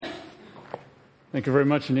Thank you very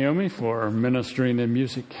much, Naomi, for ministering in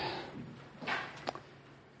music.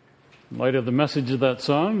 In light of the message of that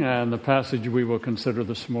song and the passage we will consider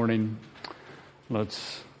this morning,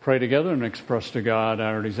 let's pray together and express to God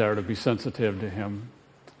our desire to be sensitive to Him.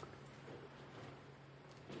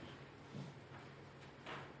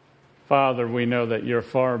 Father, we know that You're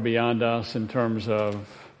far beyond us in terms of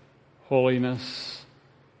holiness,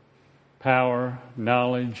 power,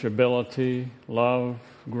 knowledge, ability, love,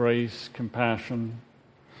 grace, compassion.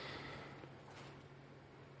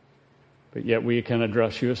 But yet we can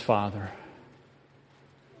address You as Father.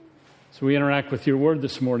 So we interact with Your Word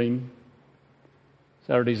this morning.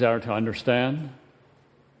 It's our desire to understand.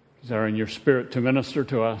 Desire in Your Spirit to minister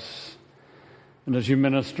to us. And as You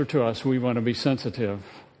minister to us, we want to be sensitive.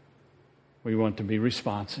 We want to be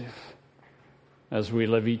responsive as we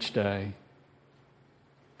live each day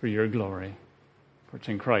for Your glory. For it's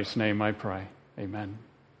in Christ's name I pray. Amen.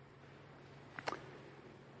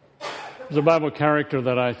 There's a Bible character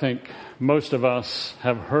that I think most of us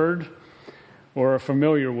have heard or are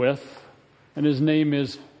familiar with, and his name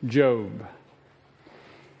is Job.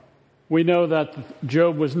 We know that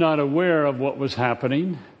Job was not aware of what was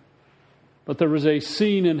happening, but there was a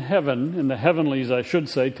scene in heaven, in the heavenlies I should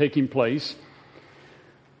say, taking place,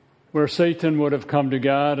 where Satan would have come to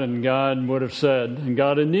God and God would have said, and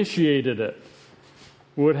God initiated it,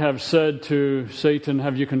 would have said to Satan,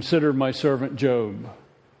 "Have you considered my servant Job?"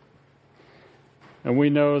 And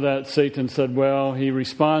we know that Satan said, well, he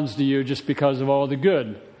responds to you just because of all the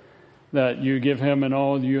good that you give him and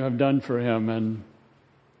all you have done for him. And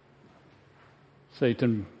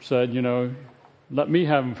Satan said, let me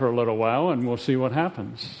have him for a little while and we'll see what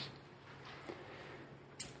happens.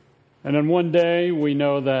 And then one day we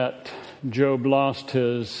know that Job lost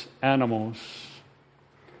his animals,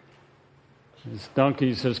 his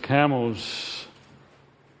donkeys, his camels,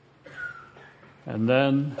 and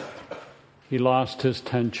then he lost his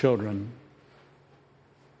 10 children.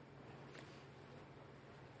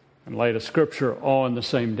 In light of Scripture, all in the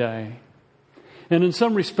same day. And in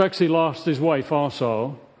some respects, he lost his wife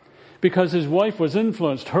also, because his wife was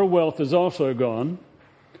influenced. Her wealth is also gone.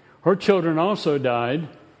 Her children also died.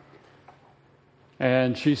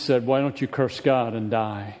 And she said, why don't you curse God and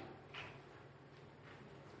die?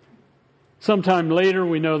 Sometime later,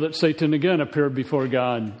 we know that Satan again appeared before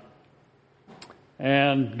God.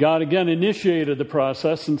 And God again initiated the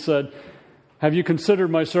process and said, have you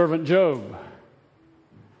considered my servant Job?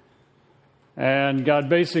 And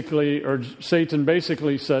Satan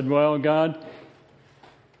basically said, well, God,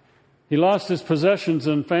 he lost his possessions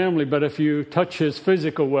and family, but if you touch his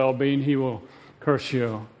physical well-being, he will curse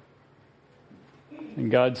you.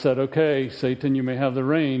 And God said, okay, Satan, you may have the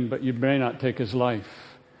reign, but you may not take his life.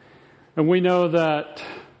 And we know that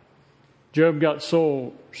Job got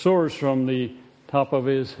sores from the top of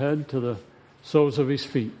his head to the soles of his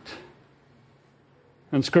feet.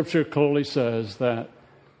 And Scripture clearly says that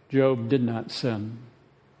Job did not sin.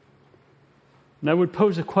 And I would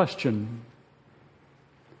pose a question.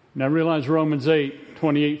 And I realize Romans 8,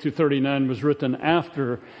 28 through 39 was written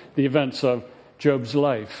after the events of Job's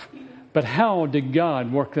life. But how did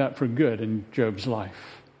God work that for good in Job's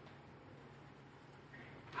life?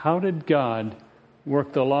 How did God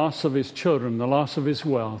work the loss of his children, the loss of his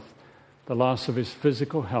wealth, the loss of his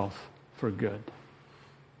physical health for good?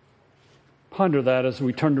 Ponder that as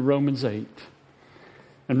we turn to Romans 8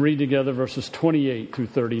 and read together verses 28 through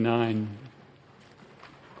 39.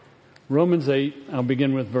 Romans 8, I'll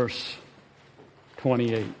begin with verse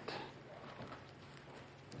 28.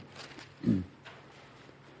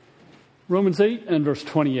 Romans 8 and verse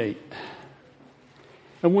 28.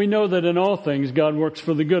 And we know that in all things God works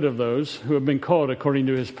for the good of those who have been called according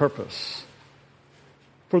to his purpose.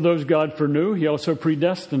 For those God foreknew, he also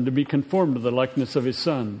predestined to be conformed to the likeness of his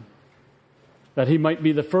Son, that he might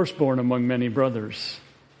be the firstborn among many brothers.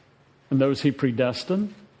 And those he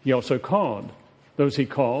predestined, he also called. Those he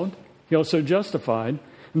called, he also justified.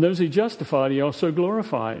 And those he justified, he also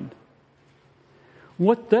glorified.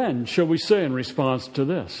 What then shall we say in response to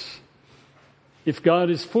this? If God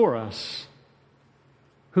is for us,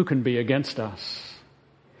 who can be against us?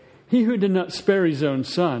 He who did not spare his own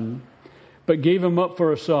Son, but gave him up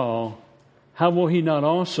for us all, how will he not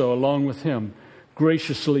also, along with him,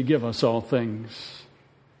 graciously give us all things?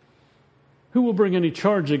 Who will bring any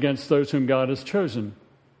charge against those whom God has chosen?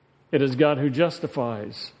 It is God who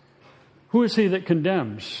justifies. Who is he that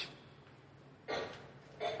condemns?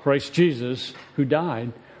 Christ Jesus, who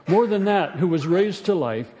died, more than that, who was raised to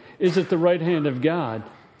life, is at the right hand of God,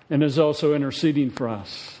 and is also interceding for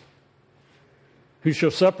us. Who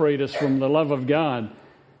shall separate us from the love of God?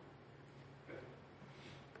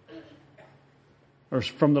 or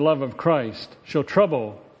from the love of Christ shall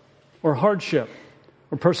trouble or hardship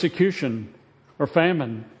or persecution or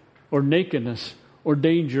famine or nakedness or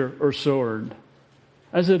danger or sword.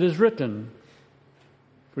 As it is written,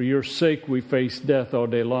 for your sake we face death all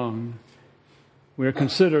day long. We are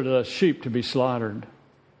considered as sheep to be slaughtered.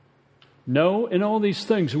 No, in all these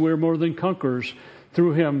things we are more than conquerors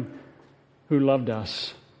through him who loved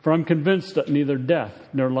us. For I'm convinced that neither death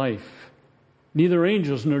nor life, neither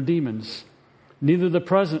angels nor demons, neither the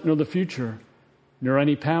present nor the future, nor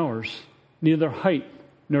any powers, neither height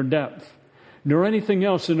nor depth, nor anything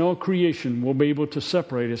else in all creation will be able to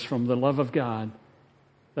separate us from the love of God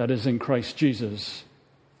that is in Christ Jesus,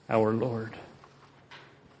 our Lord.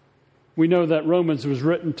 We know that Romans was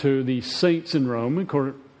written to the saints in Rome,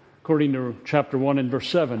 according to chapter 1 and verse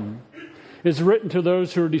 7. It's written to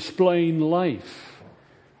those who are displaying life,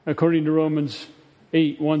 according to Romans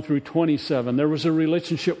 8, 1 through 27. There was a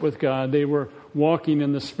relationship with God. They were walking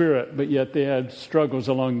in the Spirit, but yet they had struggles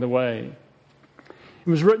along the way. It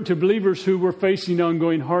was written to believers who were facing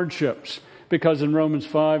ongoing hardships, because in Romans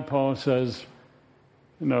 5, Paul says,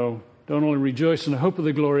 don't only rejoice in the hope of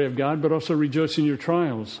the glory of God, but also rejoice in your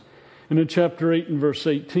trials. And in chapter 8 and verse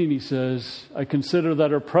 18, he says, I consider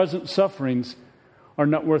that our present sufferings are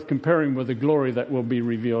not worth comparing with the glory that will be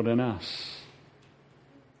revealed in us.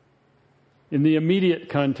 In the immediate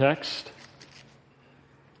context,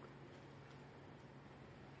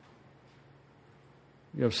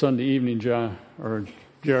 you have Sunday evening, Jared,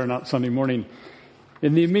 not Sunday morning.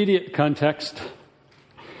 In the immediate context,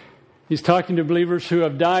 he's talking to believers who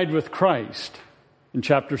have died with Christ in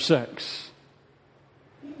chapter 6.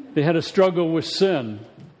 They had a struggle with sin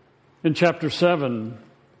in chapter 7.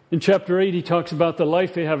 In chapter 8, he talks about the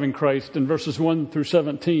life they have in Christ in verses 1 through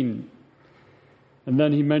 17. And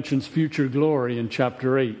then he mentions future glory in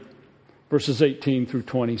chapter 8, verses 18 through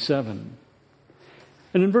 27.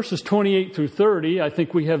 And in verses 28 through 30, I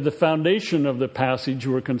think we have the foundation of the passage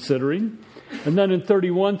we're considering. And then in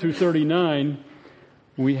 31 through 39,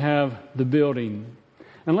 we have the building.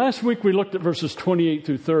 And last week we looked at verses 28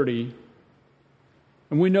 through 30.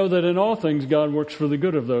 And we know that in all things God works for the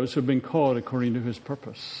good of those who have been called according to his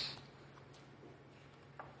purpose.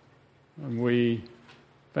 And we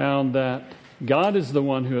found that God is the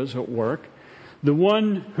one who is at work, the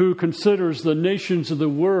one who considers the nations of the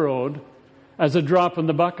world as a drop in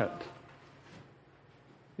the bucket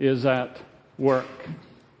is at work. And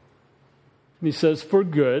he says, for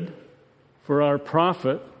good, for our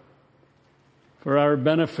profit, for our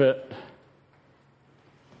benefit.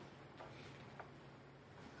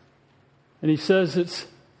 And he says it's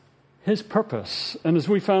his purpose. And as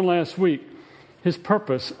we found last week, his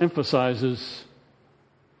purpose emphasizes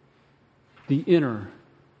the inner,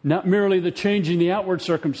 not merely the changing the outward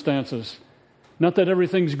circumstances, not that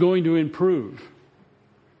everything's going to improve,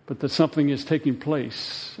 but that something is taking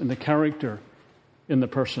place in the character, in the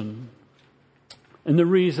person. And the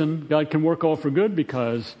reason God can work all for good,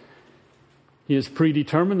 because he has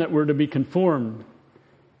predetermined that we're to be conformed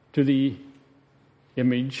to the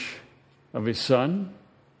image of his Son.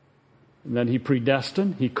 And then he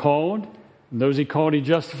predestined, he called, and those he called he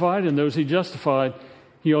justified, and those he justified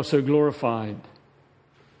he also glorified.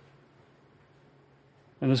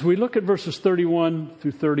 And as we look at verses 31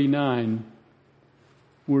 through 39,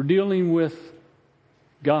 we're dealing with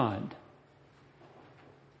God.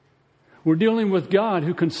 We're dealing with God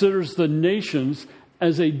who considers the nations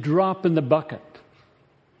as a drop in the bucket.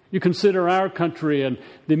 You consider our country and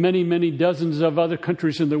the many, many dozens of other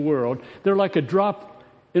countries in the world, they're like a drop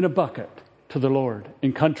in a bucket to the Lord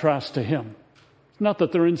in contrast to him. Not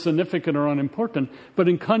that they're insignificant or unimportant, but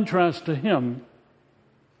in contrast to him,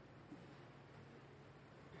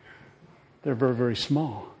 they're very, very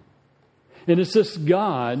small. And it's this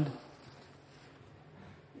God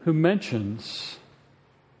who mentions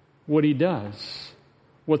what he does.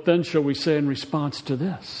 What then shall we say in response to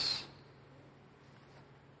this?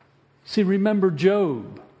 See, remember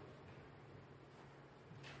Job.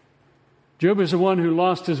 Job is the one who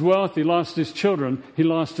lost his wealth, he lost his children, he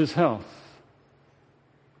lost his health.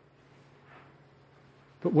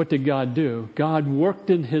 But what did God do? God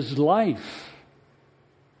worked in his life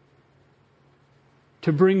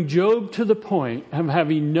to bring Job to the point of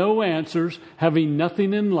having no answers, having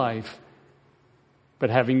nothing in life,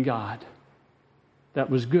 but having God.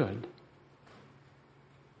 That was good.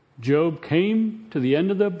 Job came to the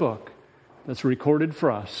end of the book that's recorded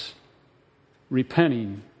for us,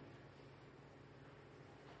 repenting.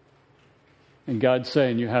 And God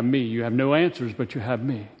saying, you have me. You have no answers, but you have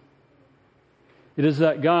me. It is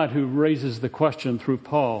that God who raises the question through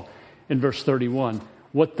Paul in verse 31.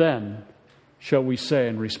 What then shall we say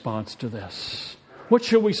in response to this? What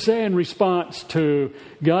shall we say in response to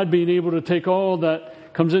God being able to take all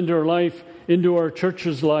that comes into our life, into our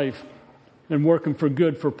church's life, and working for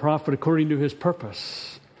good, for profit, according to His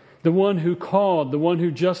purpose? The one who called, the one who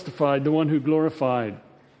justified, the one who glorified.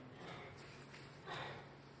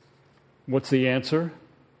 What's the answer?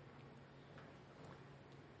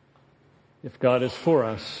 If God is for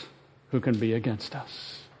us, who can be against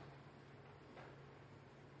us?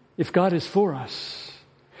 If God is for us.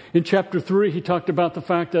 In chapter 3, he talked about the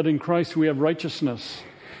fact that in Christ we have righteousness.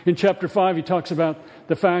 In chapter 5, he talks about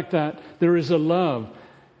the fact that there is a love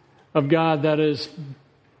of God that is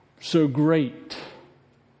so great.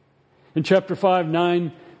 In chapter 5,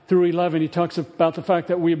 9 through 11, he talks about the fact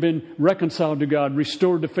that we have been reconciled to God,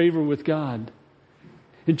 restored to favor with God.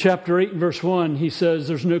 In chapter 8 and verse 1, he says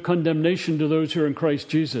there's no condemnation to those who are in Christ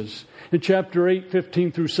Jesus. In chapter 8,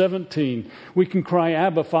 15 through 17, we can cry,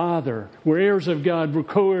 Abba, Father. We're heirs of God. We're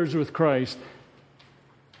co-heirs with Christ.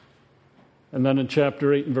 And then in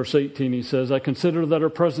chapter 8 and verse 18, he says, I consider that our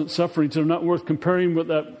present sufferings are not worth comparing with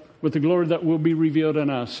the glory that will be revealed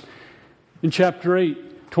in us. In chapter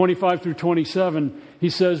 8, 25 through 27,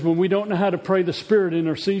 he says, when we don't know how to pray, the Spirit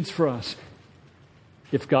intercedes for us.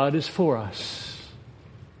 If God is for us,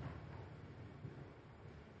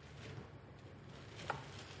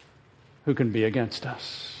 who can be against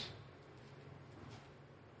us?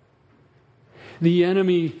 The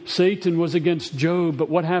enemy, Satan, was against Job, but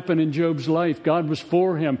what happened in Job's life? God was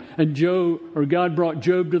for him, and God brought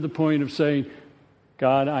Job to the point of saying,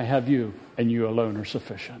 God, I have you, and you alone are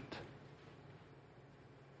sufficient.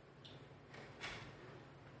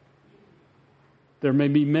 There may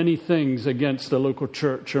be many things against the local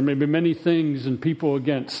church. There may be many things and people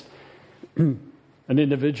against an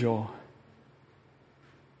individual.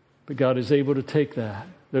 But God is able to take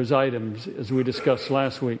those items, as we discussed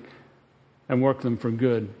last week, and work them for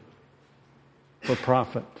good, for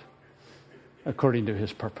profit, according to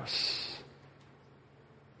His purpose.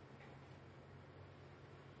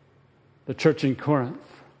 The church in Corinth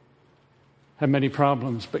had many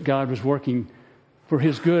problems, but God was working for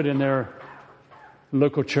His good in their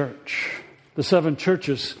local church. The 7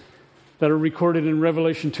 churches that are recorded in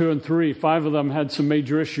Revelation 2 and 3, 5 of them had some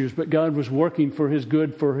major issues, but God was working for His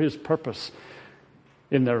good, for His purpose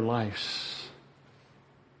in their lives.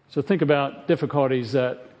 So think about difficulties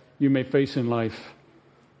that you may face in life.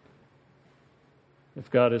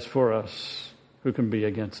 If God is for us, who can be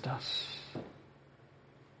against us?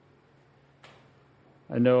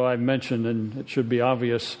 I know I've mentioned, and it should be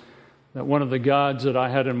obvious, that one of the gods that I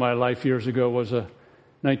had in my life years ago was a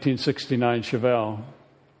 1969 Chevelle.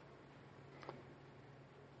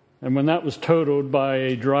 And when that was totaled by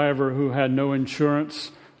a driver who had no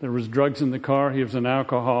insurance, there was drugs in the car, he was an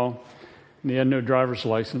alcohol, and he had no driver's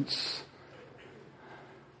license.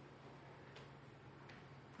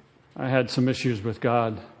 I had some issues with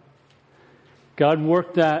God. God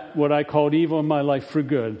worked that, what I called evil in my life, for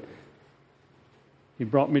good. He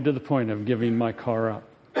brought me to the point of giving my car up.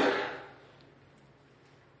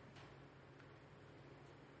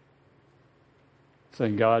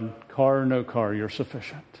 Saying, God, car or no car, you're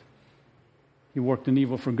sufficient. He worked in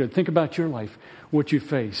evil for good. Think about your life, what you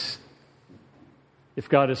face. If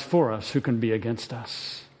God is for us, who can be against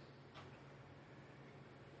us?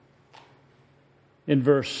 In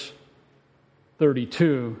verse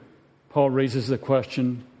 32, Paul raises the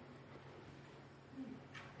question,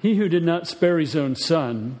 He who did not spare His own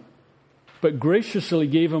Son, but graciously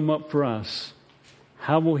gave Him up for us,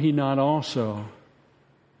 how will He not also,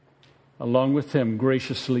 along with Him,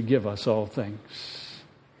 graciously give us all things?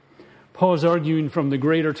 Paul is arguing from the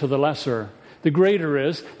greater to the lesser. The greater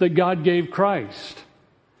is that God gave Christ.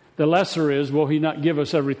 The lesser is, will He not give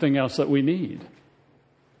us everything else that we need?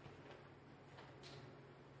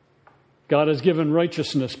 God has given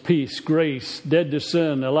righteousness, peace, grace, dead to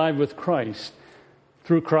sin, alive with Christ,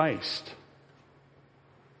 through Christ.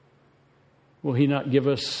 Will He not give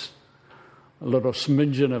us a little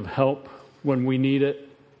smidgen of help when we need it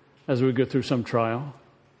as we go through some trial?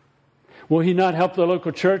 Will He not help the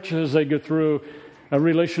local church as they go through a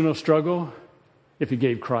relational struggle if He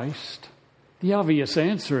gave Christ? The obvious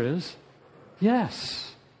answer is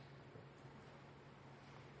yes.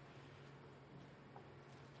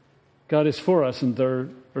 God is for us in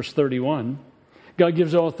verse 31. God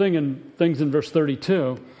gives all things in verse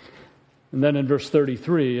 32. And then in verse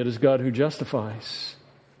 33, it is God who justifies.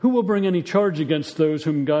 Who will bring any charge against those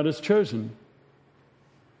whom God has chosen?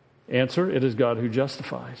 Answer, it is God who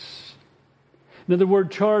justifies. Now, the word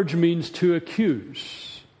charge means to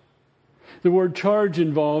accuse. The word charge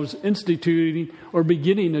involves instituting or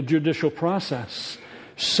beginning a judicial process.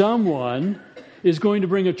 Someone is going to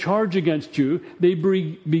bring a charge against you, they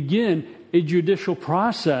begin a judicial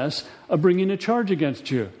process of bringing a charge against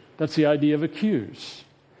you. That's the idea of accuse.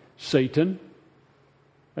 Satan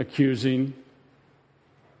accusing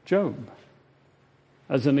Job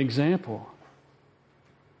as an example.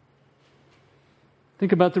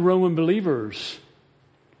 Think about the Roman believers.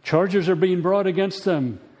 Charges are being brought against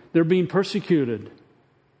them. They're being persecuted.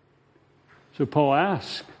 So Paul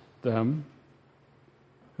asks them,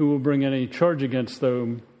 who will bring any charge against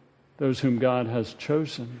them, those whom God has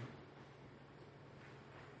chosen?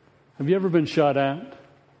 Have you ever been shot at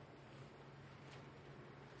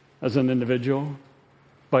as an individual,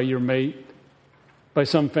 by your mate, by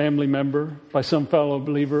some family member, by some fellow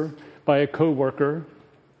believer, by a coworker,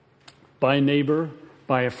 by a neighbor,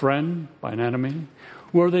 by a friend, by an enemy,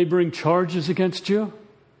 where they bring charges against you?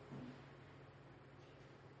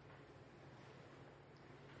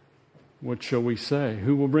 What shall we say?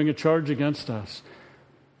 Who will bring a charge against us?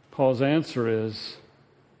 Paul's answer is,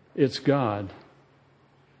 it's God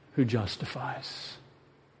who justifies.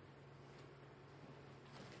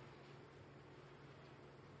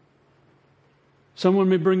 Someone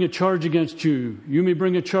may bring a charge against you. You may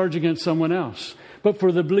bring a charge against someone else. But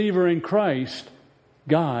for the believer in Christ,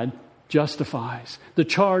 God justifies. The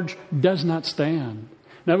charge does not stand.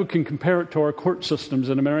 Now we can compare it to our court systems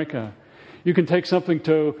in America. You can take something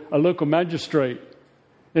to a local magistrate,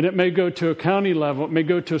 and it may go to a county level, it may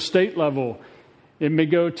go to a state level, it may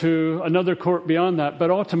go to another court beyond that, but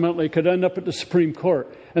ultimately it could end up at the Supreme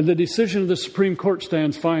Court. And the decision of the Supreme Court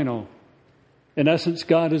stands final. In essence,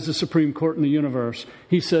 God is the Supreme Court in the universe.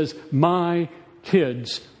 He says, my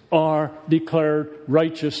kids are declared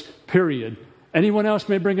righteous, period. Anyone else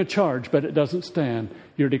may bring a charge, but it doesn't stand.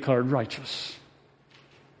 You're declared righteous.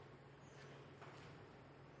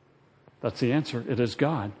 That's the answer. It is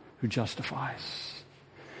God who justifies.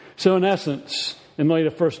 So in essence, in light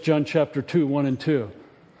of 1 John chapter 2, 1 and 2,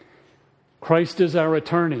 Christ is our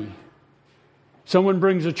attorney. Someone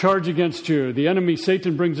brings a charge against you. The enemy,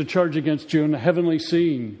 Satan, brings a charge against you in the heavenly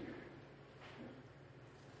scene.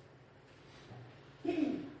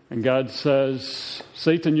 And God says,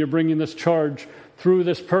 Satan, you're bringing this charge through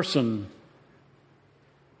this person.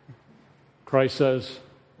 Christ says,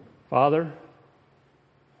 Father,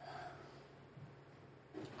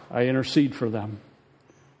 I intercede for them.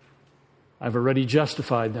 I've already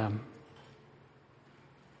justified them.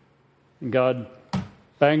 And God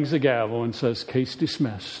bangs the gavel and says, case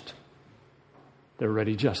dismissed. They're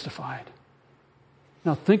already justified.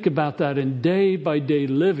 Now think about that in day-by-day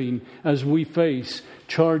living as we face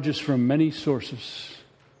charges from many sources.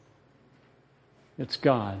 It's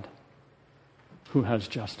God who has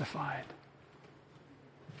justified.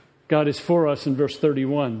 God is for us in verse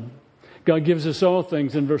 31. God gives us all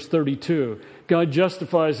things in verse 32. God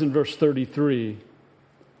justifies in verse 33.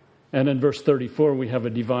 And in verse 34, we have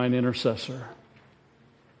a divine intercessor.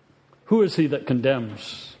 Who is he that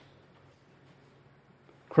condemns?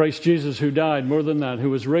 Christ Jesus, who died, more than that, who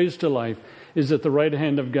was raised to life, is at the right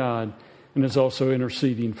hand of God and is also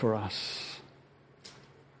interceding for us.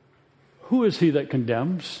 Who is he that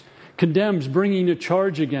condemns? Condemns, bringing a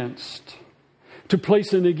charge against, to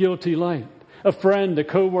place in a guilty light. A friend, a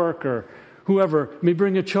co-worker, whoever may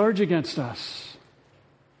bring a charge against us.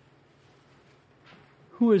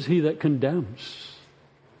 Who is he that condemns?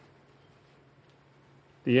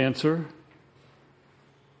 The answer,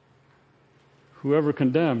 whoever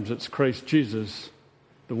condemns, it's Christ Jesus,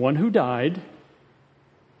 the one who died,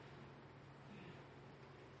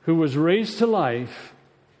 who was raised to life,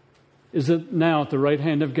 is now at the right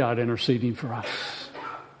hand of God interceding for us.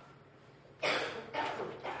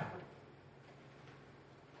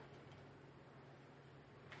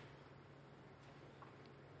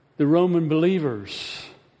 The Roman believers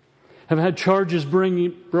have had charges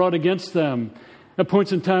brought against them. At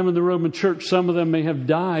points in time in the Roman church, some of them may have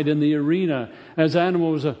died in the arena as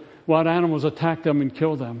wild animals attacked them and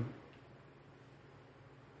killed them.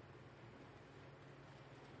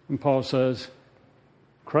 And Paul says,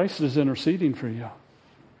 Christ is interceding for you.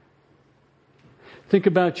 Think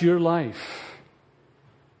about your life.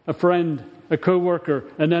 A friend, a co-worker,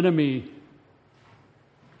 an enemy.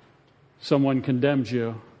 Someone condemns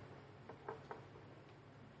you.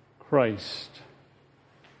 Christ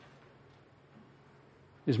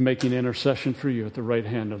is making intercession for you at the right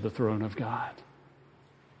hand of the throne of God.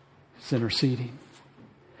 He's interceding.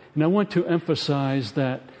 And I want to emphasize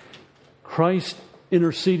that Christ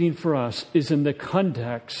interceding for us is in the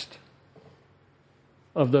context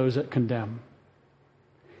of those that condemn.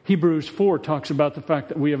 Hebrews 4 talks about the fact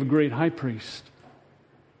that we have a great high priest.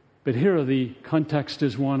 But here the context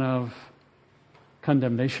is one of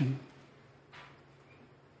condemnation.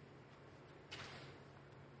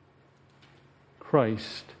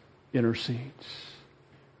 Christ intercedes.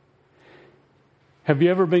 Have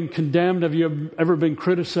you ever been condemned? Have you ever been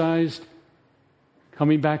criticized?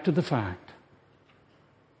 Coming back to the fact,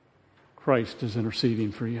 Christ is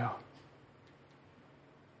interceding for you.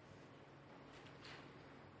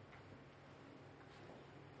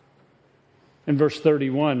 In verse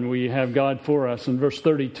 31, we have God for us. In verse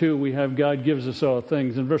 32, we have God gives us all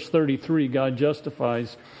things. In verse 33, God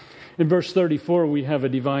justifies. In verse 34, we have a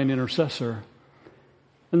divine intercessor.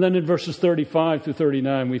 And then in verses 35 through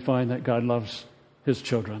 39, we find that God loves His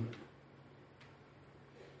children.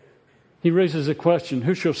 He raises a question,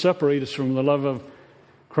 who shall separate us from the love of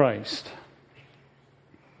Christ?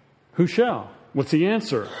 Who shall? What's the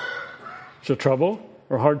answer? Shall trouble,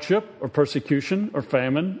 or hardship, or persecution, or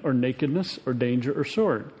famine, or nakedness, or danger, or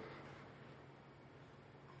sword?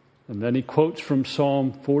 And then he quotes from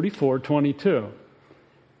Psalm 44:22.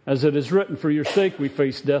 As it is written, for your sake we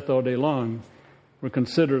face death all day long. We're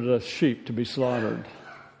considered as sheep to be slaughtered.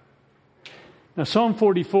 Now Psalm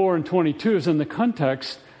 44 and 22 is in the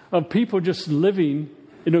context of people just living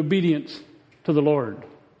in obedience to the Lord.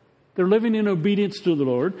 They're living in obedience to the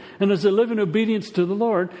Lord. And as they live in obedience to the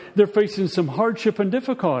Lord, they're facing some hardship and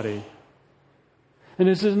difficulty. And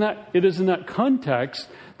it is in that context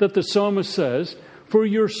that the psalmist says, for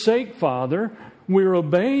your sake, Father, we're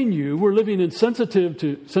obeying you. We're living in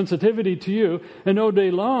sensitivity to you. And all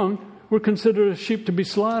day long, we're considered as sheep to be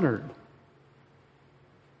slaughtered.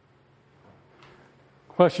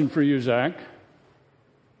 Question for you, Zach.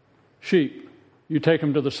 Sheep, you take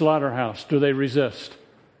them to the slaughterhouse. Do they resist?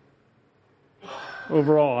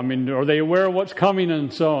 Overall, I mean, are they aware of what's coming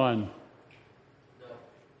and so on?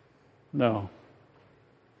 No.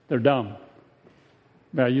 They're dumb.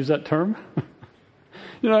 May I use that term?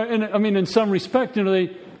 And I mean, in some respect,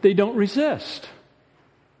 they don't resist.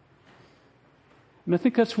 And I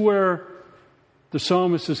think that's where the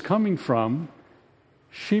psalmist is coming from.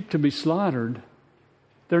 Sheep to be slaughtered.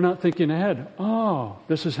 They're not thinking ahead. Oh,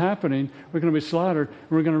 this is happening. We're going to be slaughtered.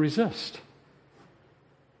 And we're going to resist.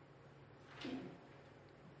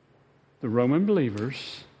 The Roman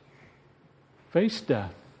believers faced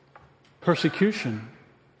death, persecution,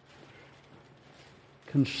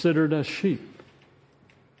 considered as sheep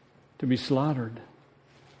to be slaughtered.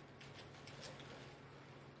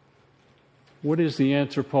 What is the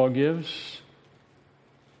answer Paul gives?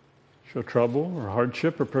 Shall trouble or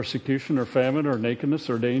hardship or persecution or famine or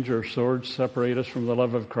nakedness or danger or sword separate us from the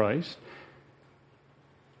love of Christ?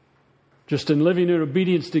 Just in living in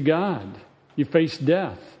obedience to God, you face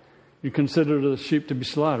death. You consider the sheep to be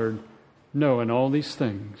slaughtered. No, in all these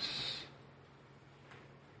things,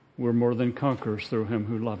 we're more than conquerors through Him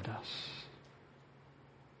who loved us.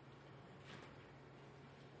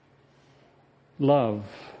 Love,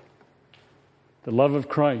 the love of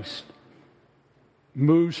Christ,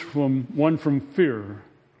 moves from fear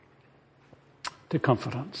to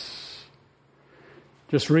confidence.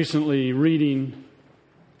 Just recently reading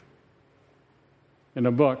in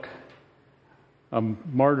a book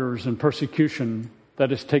martyrs and persecution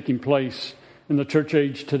that is taking place in the church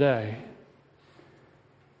age today.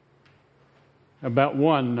 About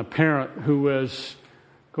a parent who was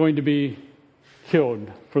going to be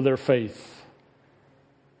killed for their faith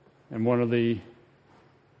in one of the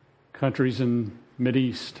countries in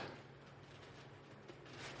Mideast.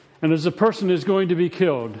 And as the person is going to be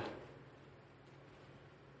killed,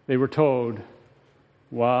 they were told,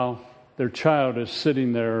 while their child is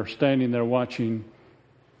sitting there, standing there watching,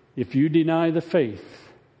 if you deny the faith,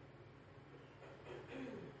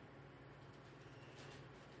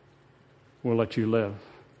 we'll let you live.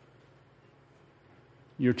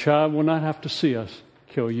 Your child will not have to see us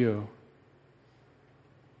kill you.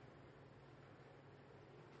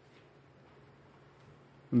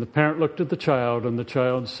 And the parent looked at the child, and the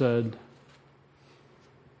child said,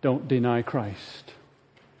 don't deny Christ.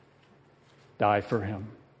 Die for Him.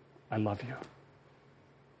 I love you.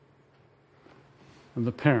 And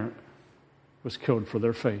the parent was killed for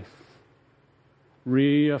their faith,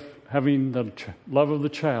 having the love of the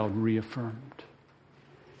child reaffirmed.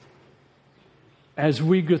 As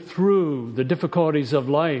we go through the difficulties of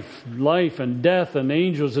life and death and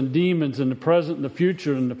angels and demons and the present and the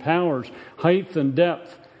future and the powers, height and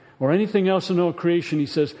depth, or anything else in all creation, he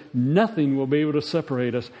says, nothing will be able to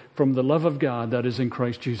separate us from the love of God that is in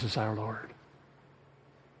Christ Jesus our Lord.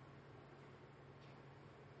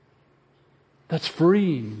 That's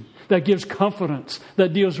freeing. That gives confidence.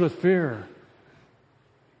 That deals with fear.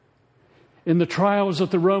 In the trials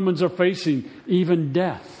that the Romans are facing, even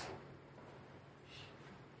death,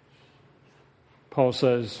 Paul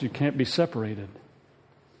says you can't be separated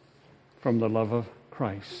from the love of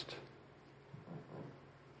Christ.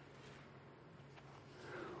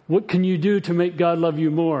 What can you do to make God love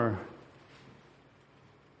you more?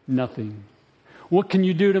 Nothing. What can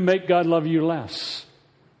you do to make God love you less?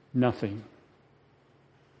 Nothing.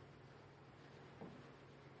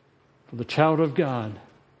 For the child of God,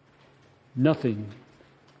 nothing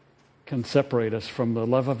can separate us from the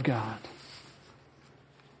love of God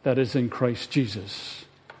that is in Christ Jesus,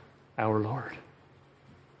 our Lord.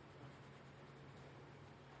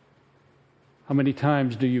 How many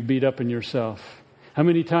times do you beat up in yourself? How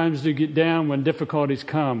many times do you get down when difficulties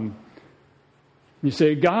come? You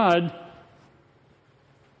say, God,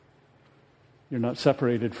 you're not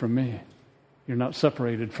separated from me. You're not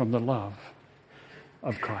separated from the love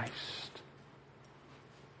of Christ.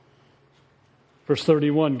 Verse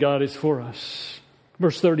 31, God is for us.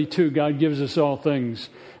 Verse 32, God gives us all things.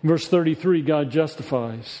 Verse 33, God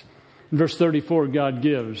justifies. In verse 34, God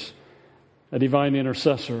gives a divine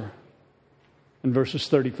intercessor. In verses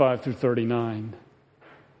 35 through 39,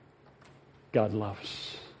 God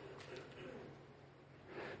loves.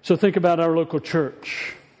 So think about our local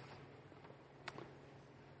church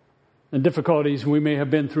and difficulties we may have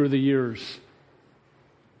been through the years.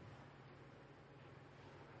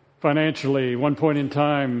 Financially, one point in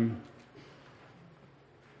time,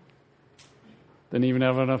 didn't even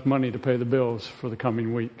have enough money to pay the bills for the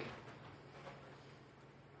coming week.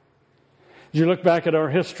 As you look back at our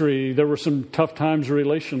history, there were some tough times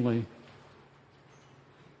relationally.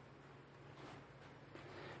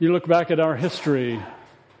 You look back at our history,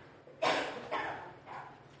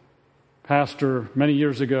 pastor many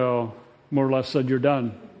years ago more or less said, you're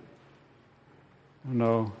done.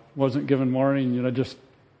 Wasn't given warning, just,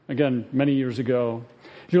 again, many years ago.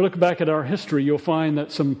 If you look back at our history, you'll find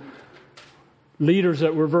that some leaders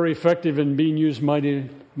that were very effective in being used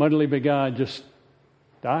mightily by God just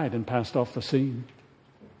died and passed off the scene.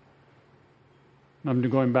 I'm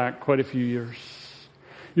going back quite a few years.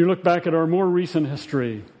 You look back at our more recent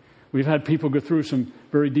history, we've had people go through some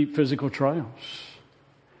very deep physical trials.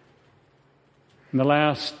 In the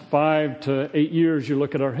last 5 to 8 years, you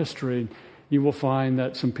look at our history, you will find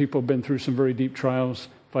that some people have been through some very deep trials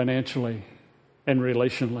financially and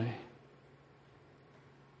relationally.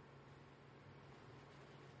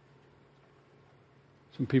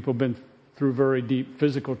 Some people have been through very deep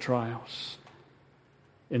physical trials.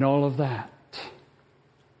 In all of that,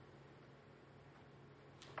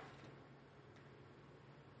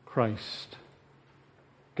 Christ,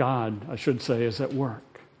 God, I should say, is at work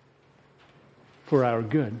for our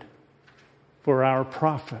good, for our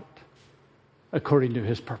profit, according to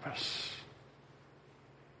His purpose.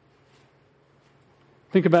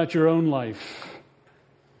 Think about your own life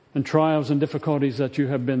and trials and difficulties that you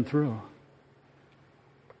have been through.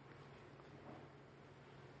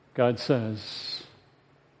 God says,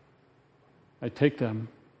 I take them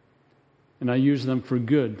and I use them for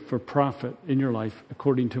good, for profit in your life,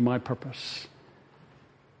 according to my purpose.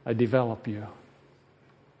 I develop you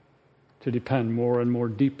to depend more and more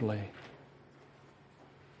deeply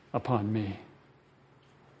upon me.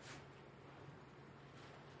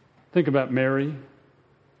 Think about Mary,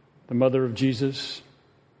 the mother of Jesus,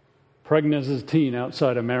 pregnant as a teen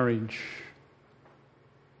outside of marriage,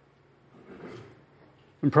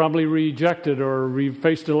 and probably rejected or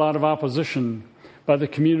faced a lot of opposition by the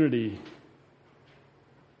community.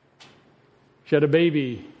 She had a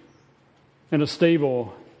baby in a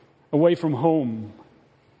stable, away from home.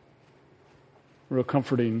 Real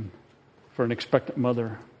comforting for an expectant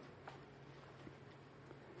mother.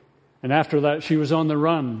 And after that, she was on the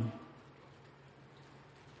run.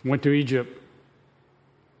 Went to Egypt.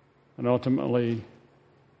 And ultimately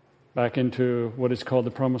back into what is called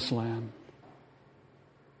the Promised Land.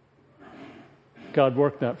 God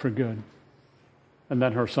worked that for good. And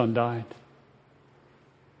then her son died.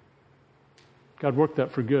 God worked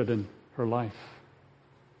that for good in her life.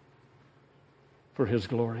 For His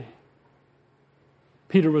glory.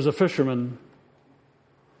 Peter was a fisherman.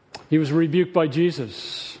 He was rebuked by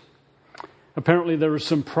Jesus. Apparently there was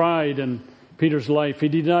some pride in Peter's life. He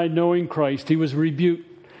denied knowing Christ. He was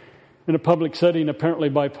rebuked in a public setting, apparently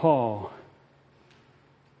by Paul.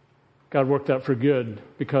 God worked that for good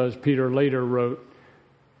because Peter later wrote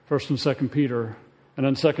 1 and 2 Peter. And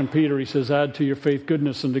in 2 Peter he says, add to your faith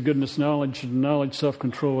goodness, and to goodness knowledge, and knowledge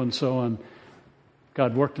self-control, and so on.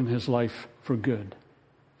 God worked in his life for good,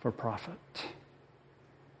 for profit.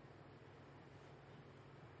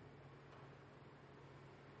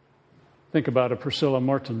 Think about a Priscilla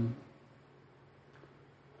Martin,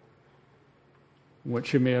 what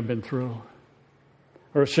she may have been through.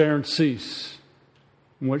 Or a Sharon Cease,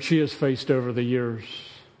 and what she has faced over the years.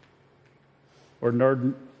 Or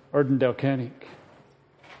Arden Delcanic,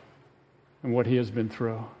 and what he has been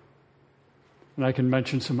through. And I can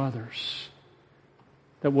mention some others.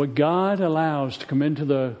 That what God allows to come into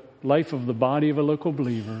the life of the body of a local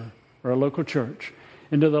believer or a local church,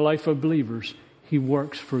 into the life of believers, he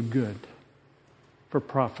works for good, for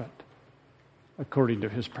profit, according to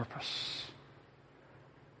his purpose.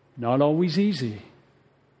 Not always easy.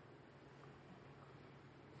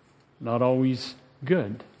 Not always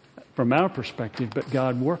good from our perspective, but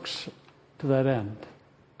God works to that end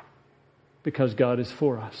because God is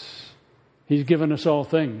for us. He's given us all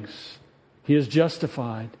things. He is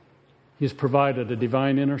justified. He has provided a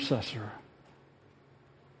divine intercessor.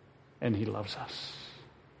 And he loves us.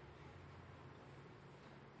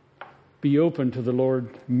 Be open to the Lord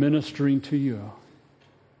ministering to you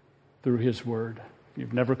through his word. If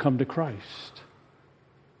you've never come to Christ,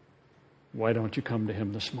 why don't you come to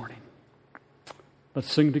him this morning?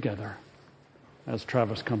 Let's sing together as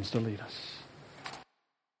Travis comes to lead us.